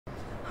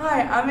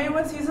Hi, I'm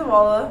A1C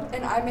Zavala.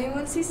 And I'm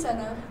A1C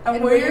Sena.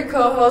 And we're your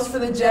co-hosts for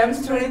the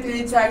GEMS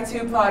 23 Tag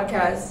 2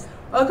 podcast.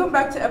 Welcome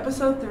back to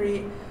episode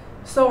 3.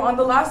 So on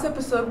the last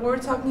episode, we were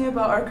talking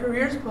about our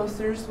careers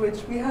posters,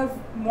 which we have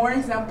more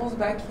examples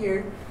back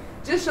here.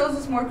 Just shows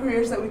us more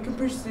careers that we can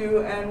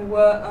pursue and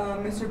what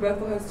Mr.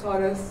 Bethel has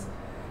taught us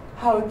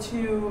how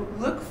to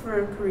look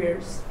for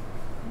careers.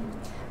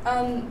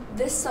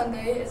 This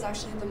Sunday is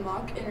actually the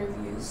mock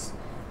interviews.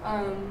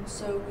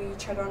 So we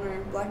tried on our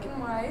black and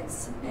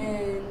whites,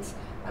 and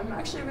I'm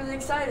actually really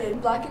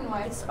excited. Black and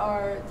whites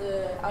are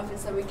the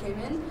outfits that we came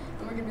in,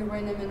 and we're going to be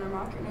wearing them in our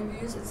mock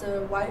interviews. It's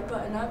a white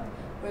button-up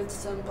with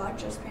some black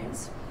dress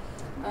pants.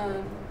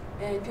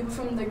 And people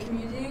from the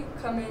community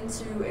come in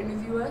to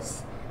interview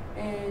us,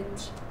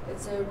 and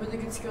it's a really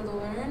good skill to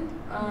learn.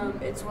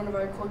 It's one of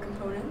our core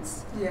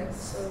components.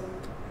 Yes. So,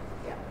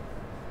 yeah.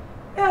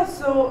 Yeah,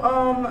 so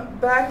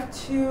back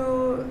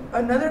to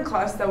another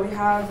class that we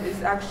have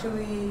is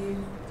actually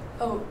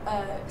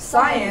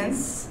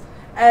science.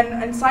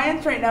 And in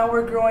science right now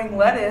we're growing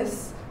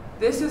lettuce.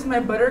 This is my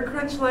butter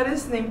crunch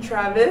lettuce named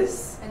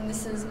Travis. And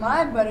this is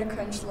my butter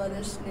crunch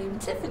lettuce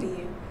named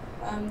Tiffany.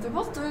 They're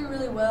both doing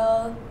really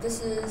well.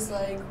 This is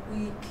like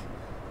week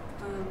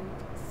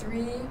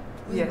 3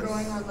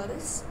 growing our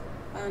lettuce.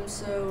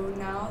 So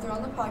now they're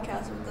on the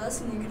podcast with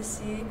us, and you get to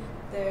see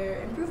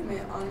their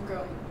improvement on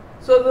growing.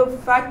 So the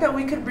fact that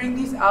we could bring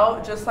these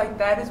out just like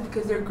that is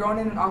because they're grown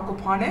in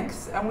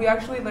aquaponics, and we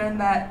actually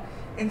learned that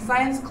in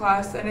science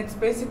class, and it's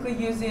basically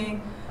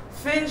using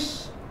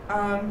fish,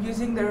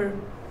 using their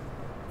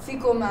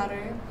fecal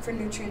matter for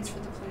nutrients for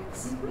the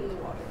plants in the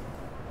water.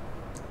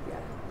 Yeah.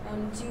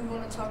 Do you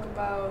want to talk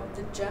about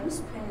the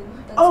GEMS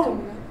pin that's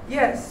coming up?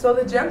 Yes. So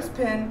the GEMS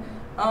pin,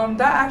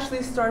 that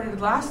actually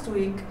started last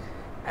week,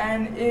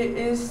 and it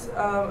is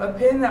a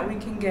pin that we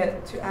can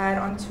get to add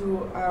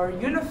onto our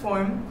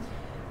uniform,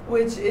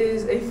 which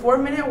is a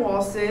 4-minute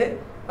wall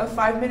sit, a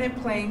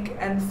 5-minute plank,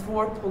 and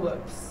 4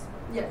 pull-ups.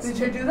 Yes. Did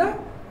you do that?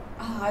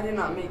 I did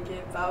not make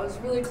it, but I was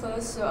really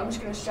close, so I'm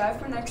just going to strive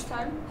for next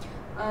time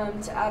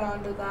to add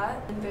on to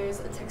that. And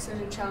there's a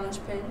TSgt challenge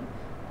pin.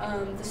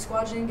 The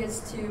squadron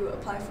gets to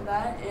apply for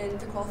that, and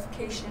the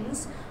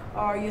qualifications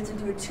are you have to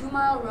do a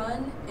 2-mile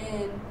run,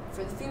 and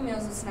for the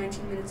females it's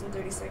 19 minutes and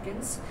 30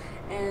 seconds,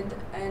 and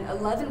an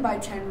 11 by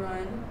 10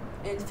 run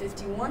in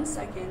 51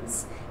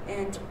 seconds,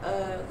 and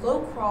a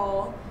low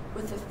crawl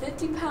with a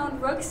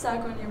 50-pound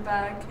rucksack on your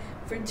back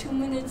for 2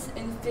 minutes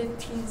and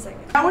 15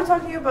 seconds. Now we're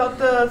talking about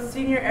the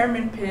senior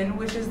airman pin,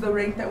 which is the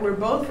rank that we're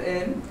both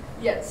in.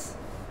 Yes.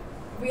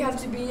 We have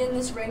to be in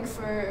this rank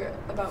for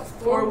about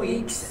 4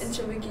 weeks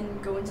until we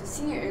can go into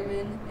senior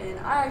airman, and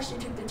I actually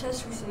took the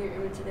test for senior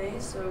airman today,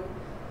 so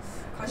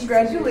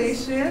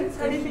congratulations.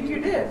 How do you think you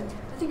did?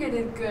 I think I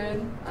did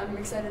good. I'm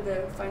excited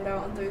to find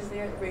out on Thursday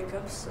at rank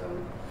ups,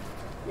 so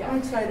yeah. I'm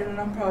excited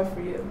and I'm proud for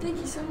you. Thank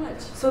you so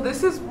much. So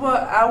this is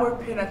what our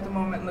pin at the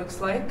moment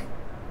looks like.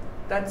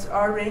 That's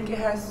our rank. It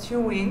has 2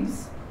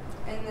 wings.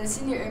 And the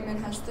senior airman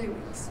has 3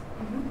 wings.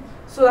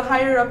 So the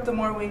higher up, the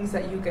more wings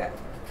that you get.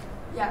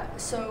 Yeah,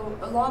 so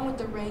along with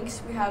the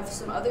ranks, we have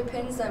some other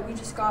pins that we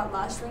just got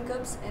last rank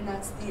ups, and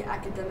that's the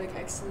academic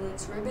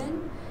excellence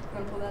ribbon. You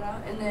want to pull that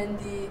out? And then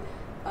the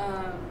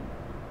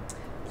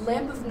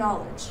lamp of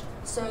knowledge.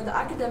 So the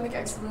academic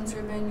excellence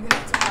ribbon, you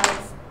have to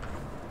have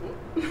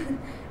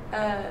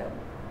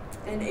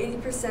an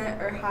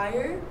 80% or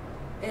higher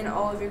in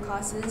all of your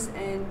classes,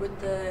 and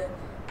with the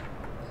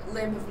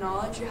lamp of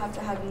knowledge, you have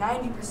to have 90%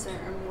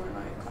 or more in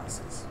all your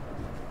classes.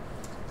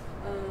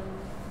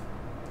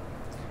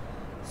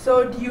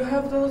 So do you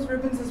have those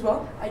ribbons as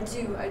well? I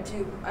do.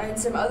 And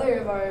some other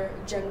of our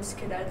GEMS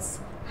cadets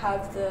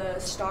have the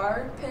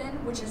STAR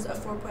pin, which is a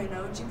 4.0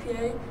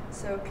 GPA,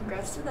 so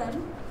congrats to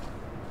them.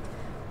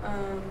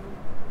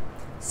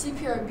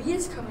 CPRB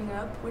is coming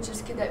up, which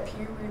is Cadet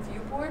Peer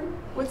Review Board.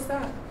 What's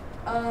that?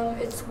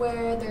 It's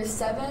where there's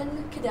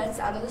 7 cadets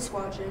out of the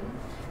squadron,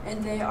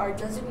 and they are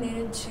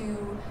designated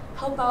to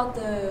help out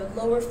the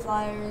lower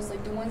flyers,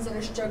 like the ones that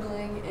are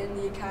struggling in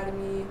the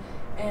academy,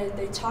 and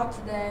they talk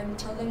to them,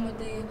 tell them what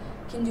they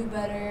can do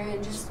better,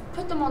 and just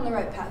put them on the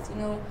right path,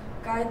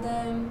 guide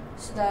them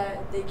so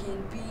that they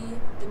can be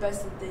the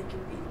best that they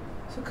can be.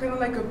 So kind of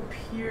like a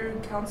peer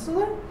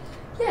counselor?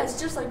 Yeah,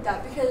 it's just like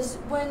that, because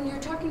when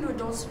you're talking to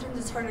adults, sometimes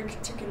it's harder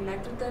to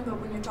connect with them,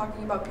 but when you're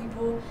talking about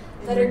people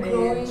that are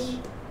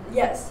growing,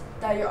 that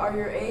are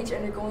your age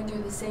and are going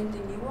through the same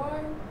thing you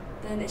are,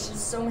 then it's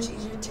just so much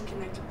easier to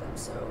connect with them.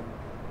 So.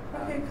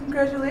 Okay,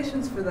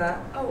 congratulations for that.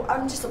 Oh,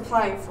 I'm just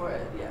applying for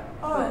it, yeah.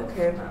 Oh,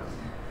 okay.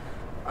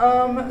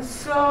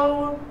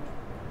 So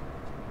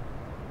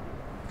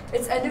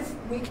it's end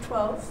of week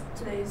 12.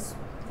 Today's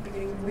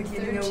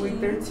beginning of week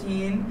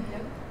 13.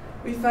 Yep.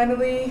 We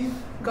finally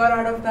got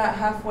out of that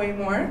halfway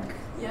mark.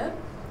 Yep.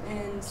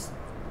 And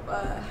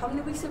how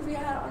many weeks have we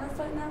had on our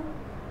flight now?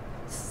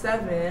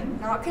 7.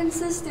 Not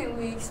consistent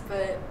weeks,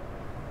 but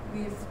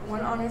we've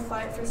won honor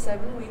flight for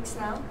 7 weeks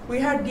now. We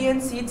had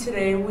DNC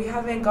today. We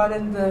haven't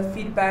gotten the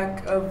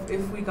feedback of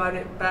if we got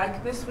it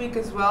back this week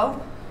as well.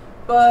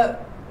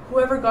 But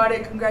whoever got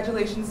it,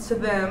 congratulations to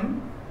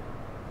them.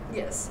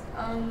 Yes.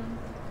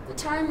 The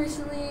time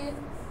recently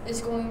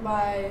is going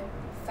by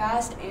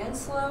fast and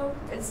slow.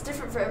 It's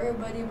different for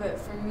everybody, but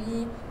for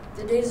me,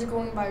 the days are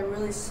going by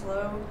really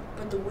slow,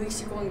 but the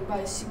weeks are going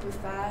by super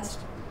fast.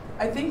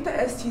 I think the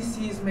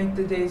STCs make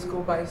the days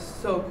go by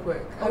so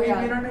quick. Have you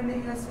been on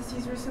any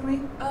STCs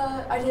recently?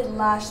 I did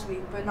last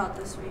week, but not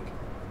this week.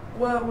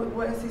 What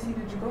STC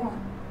did you go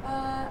on?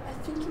 I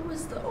think it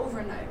was the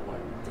overnight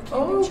one, the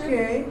camping trip.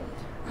 Okay.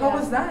 How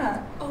was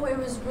that? Oh, it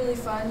was really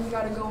fun. We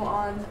got to go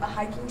on a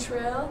hiking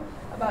trail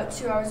about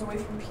 2 hours away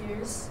from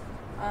Piers.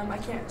 I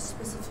can't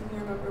specifically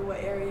remember what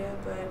area,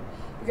 but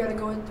we got to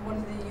go with one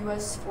of the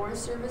U.S.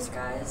 Forest Service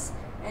guys,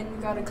 and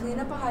we got to clean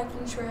up a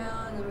hiking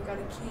trail, and then we got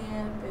to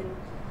camp and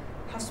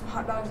have some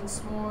hot dogs and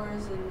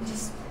s'mores, and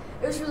just,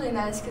 it was really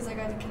nice because I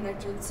got to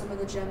connect with some of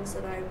the gems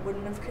that I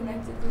wouldn't have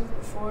connected with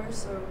before,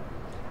 so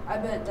I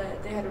bet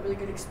that they had a really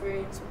good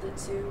experience with it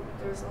too.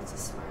 There was lots of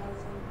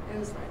smiles, and it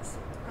was nice.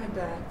 I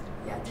bet.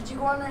 Yeah, did you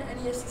go on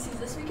any STCs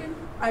this weekend?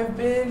 I've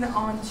been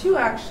on 2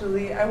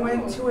 actually. I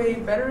went to a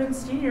veteran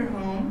senior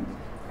home,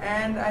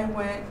 and I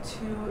went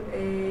to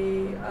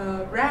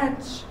a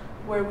ranch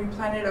where we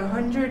planted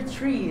 100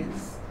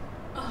 trees.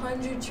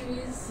 100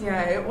 trees?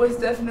 Yeah, it was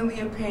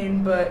definitely a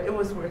pain, but it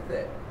was worth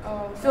it.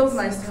 Oh, feels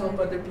nice to help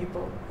other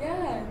people.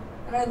 Yeah,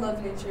 and I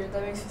love nature.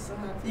 That makes me so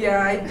happy.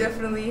 Yeah, I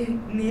definitely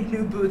need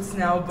new boots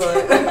now,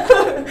 but...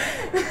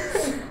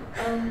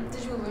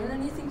 Did you learn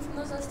anything from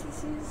those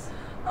STCs?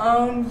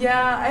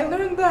 Yeah, I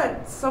learned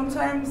that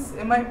sometimes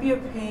it might be a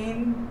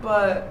pain,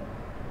 but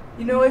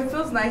you know, it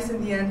feels nice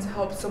in the end to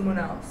help someone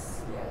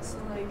else. Yeah, so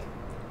like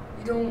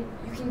you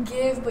can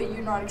give, but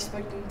you're not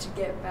expecting to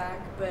get back,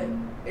 but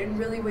and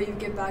really what you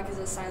get back is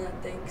a silent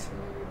thanks from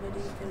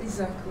everybody.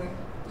 Exactly.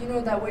 You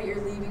know that what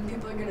you're leaving,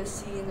 people are gonna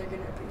see and they're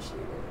gonna appreciate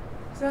it.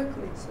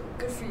 Exactly. So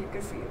good for you,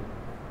 good for you.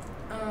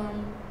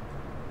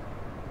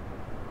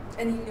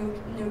 Any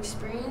new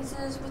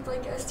experiences with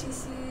like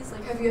STCs?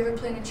 Like, have you ever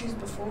played in trees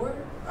before?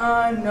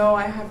 No,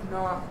 I have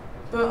not.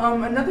 But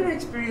another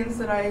experience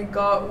that I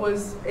got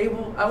was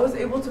I was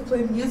able to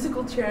play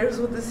musical chairs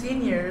with the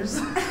seniors.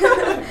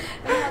 And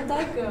how'd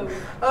that go?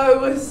 Oh,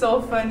 it was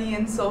so funny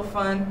and so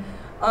fun.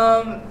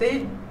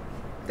 They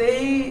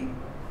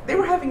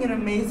were having an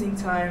amazing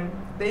time.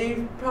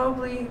 They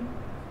probably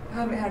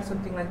haven't had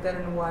something like that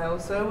in a while,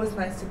 so it was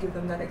nice to give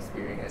them that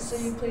experience. So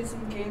you played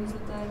some games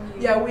with them?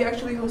 Yeah, we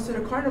actually hosted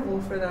a carnival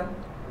for them.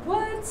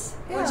 What?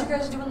 Yeah. What'd you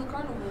guys do in the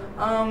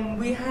carnival?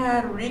 We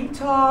had ring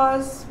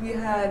toss, we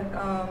had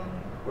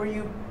where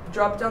you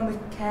drop down the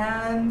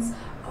cans,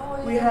 oh,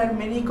 yeah. we had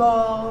mini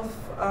golf,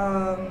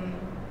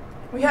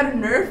 we had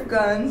Nerf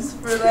guns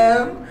for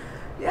them.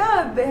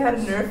 Yeah, they had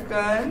Nerf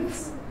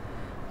guns.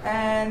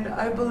 And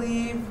I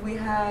believe we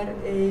had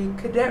a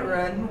cadet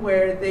run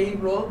where they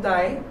roll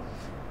die,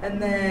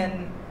 and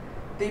then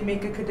they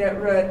make a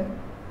cadet run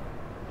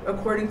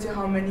according to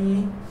how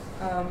many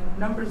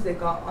numbers they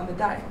got on the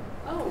die.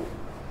 Oh,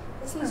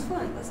 that sounds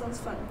fun. That sounds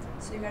fun.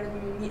 So you got to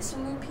meet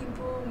some new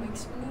people, make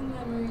some new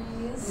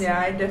memories. Yeah,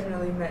 I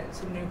definitely met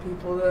some new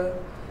people. The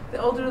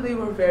elderly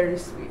were very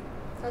sweet.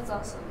 That's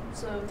awesome.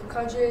 So the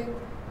cadre,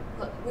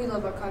 we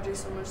love our cadre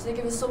so much. They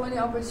give us so many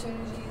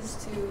opportunities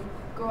to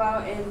go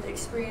out and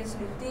experience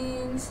new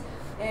things,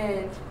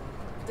 and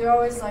they're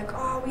always like,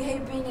 oh, we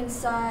hate being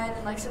inside,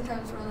 and like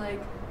sometimes we're like,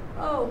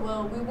 oh,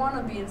 well, we want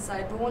to be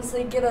inside, but once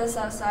they get us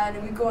outside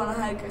and we go on a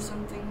hike or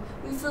something,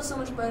 we feel so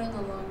much better in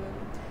the long run.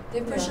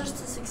 They push us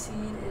to succeed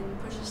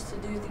and push us to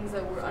do things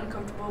that we're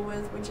uncomfortable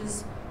with, which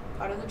is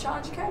part of the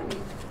Challenge Academy.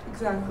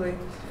 Exactly.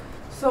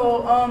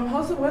 So,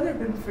 how's the weather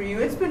been for you?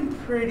 It's been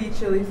pretty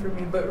chilly for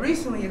me, but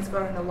recently it's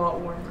gotten a lot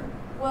warmer.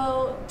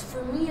 Well,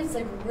 for me, it's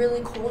like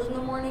really cold in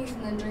the mornings,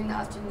 and then during the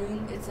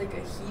afternoon, it's like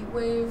a heat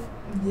wave.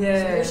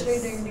 Yes. So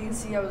yesterday during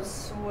D.C., I was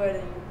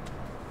sweating,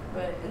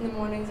 but in the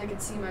mornings, I could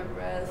see my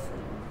breath,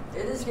 and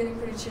it is getting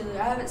pretty chilly.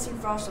 I haven't seen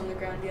frost on the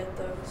ground yet,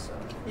 though, so.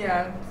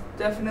 Yeah,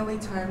 definitely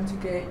time to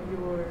get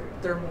your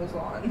thermals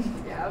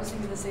on. Yeah, I was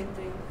thinking the same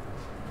thing.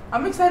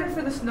 I'm excited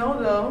for the snow,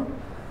 though.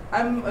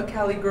 I'm a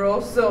Cali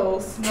girl, so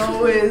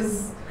snow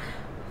is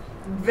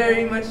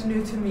very much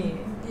new to me.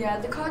 Yeah,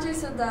 the cadre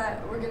said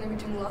that we're going to be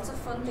doing lots of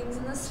fun things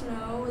in the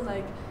snow,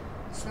 like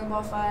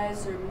snowball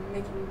fights or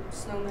making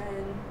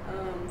snowmen.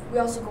 We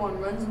also go on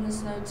runs in the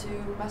snow,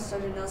 too. Master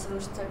Sergeant Nelson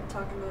was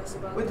talking to us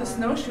about With that. the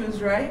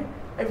snowshoes, right?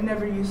 I've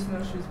never used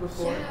snowshoes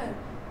before. Yeah,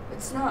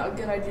 it's not a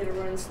good idea to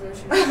run in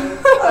snowshoes.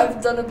 Though.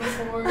 I've done it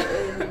before,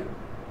 and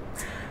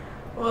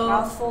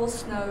mouthful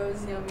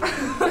snows, yummy.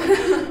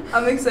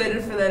 I'm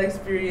excited for that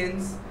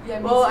experience. Yeah,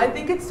 well, I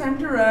think it's time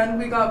to run.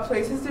 We got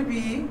places to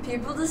be,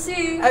 people to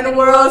see, and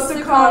worlds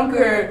to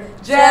conquer.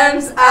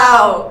 Gems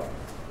out!